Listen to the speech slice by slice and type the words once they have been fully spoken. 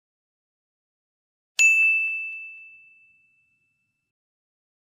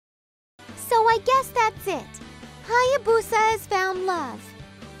I guess that's it. Hayabusa has found love.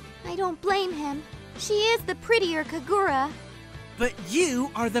 I don't blame him. She is the prettier Kagura. But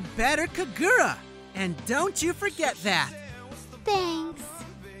you are the better Kagura, and don't you forget that. Thanks.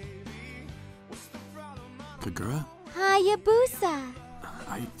 Kagura? Hayabusa.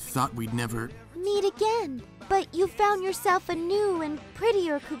 I thought we'd never... Meet again. But you found yourself a new and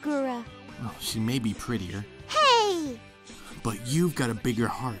prettier Kagura. Well, she may be prettier. Hey! But you've got a bigger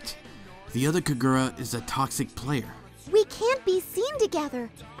heart. The other Kagura is a toxic player. We can't be seen together.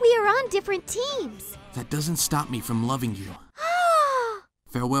 We are on different teams. That doesn't stop me from loving you.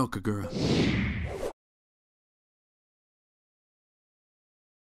 Farewell, Kagura.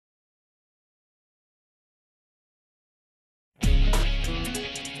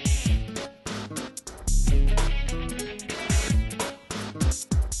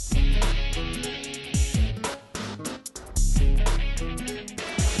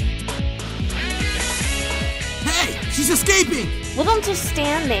 Hey! She's escaping! Well, don't just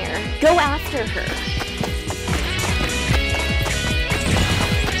stand there. Go after her.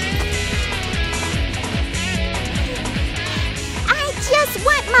 I just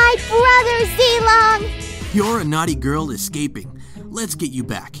want my brother, Zilong! You're a naughty girl escaping. Let's get you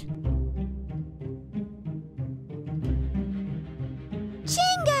back.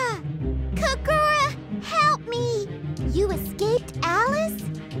 Chang'e! Kagura, help me! You escaped Alice?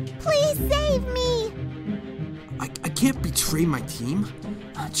 Please save me! I can't betray my team.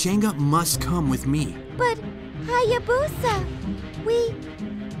 Chang'e must come with me. But, Hayabusa, we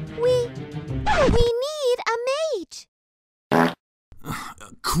need a mage!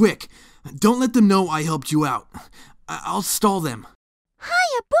 Quick! Don't let them know I helped you out. I'll stall them.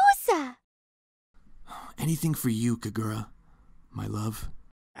 Hayabusa! Anything for you, Kagura. My love.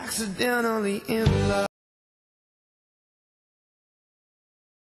 Accidentally in love.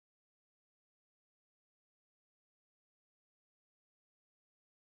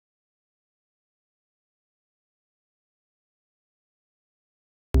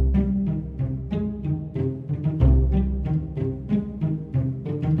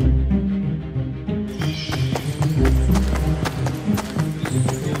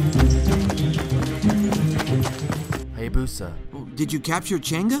 Hayabusa. Did you capture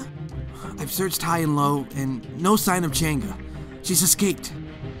Chang'e? I've searched high and low, and no sign of Chang'e. She's escaped.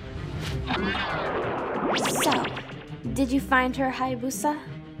 So, did you find her, Hayabusa?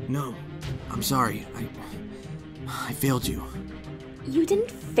 No, I'm sorry. I failed you. You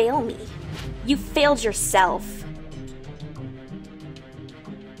didn't fail me. You failed yourself.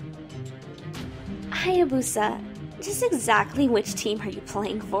 Hayabusa, just exactly which team are you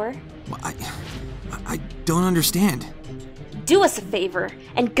playing for? Well, I don't understand. Do us a favor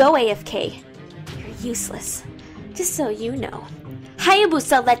and go AFK. You're useless. Just so you know.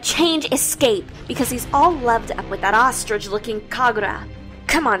 Hayabusa let Chang'e escape because he's all loved up with that ostrich-looking Kagura.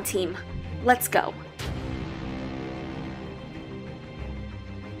 Come on, team. Let's go.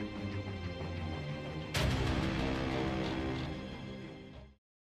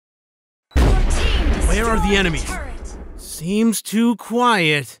 Where are the enemies? Seems too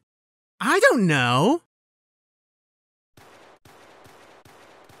quiet. I don't know.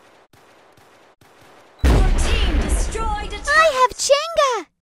 I have Chang'e!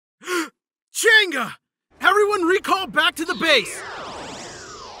 Chang'e! Everyone recall back to the base!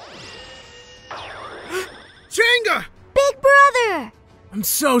 Chang'e! Big brother! I'm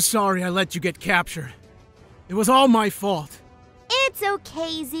so sorry I let you get captured. It was all my fault. It's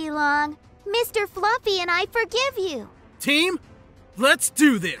okay, Zilong. Mr. Fluffy and I forgive you. Team, let's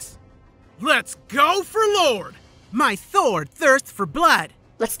do this. Let's go for Lord. My Thor thirsts for blood.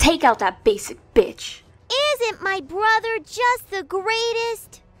 Let's take out that basic bitch. Isn't my brother just the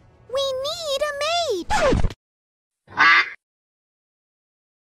greatest? We need a mate!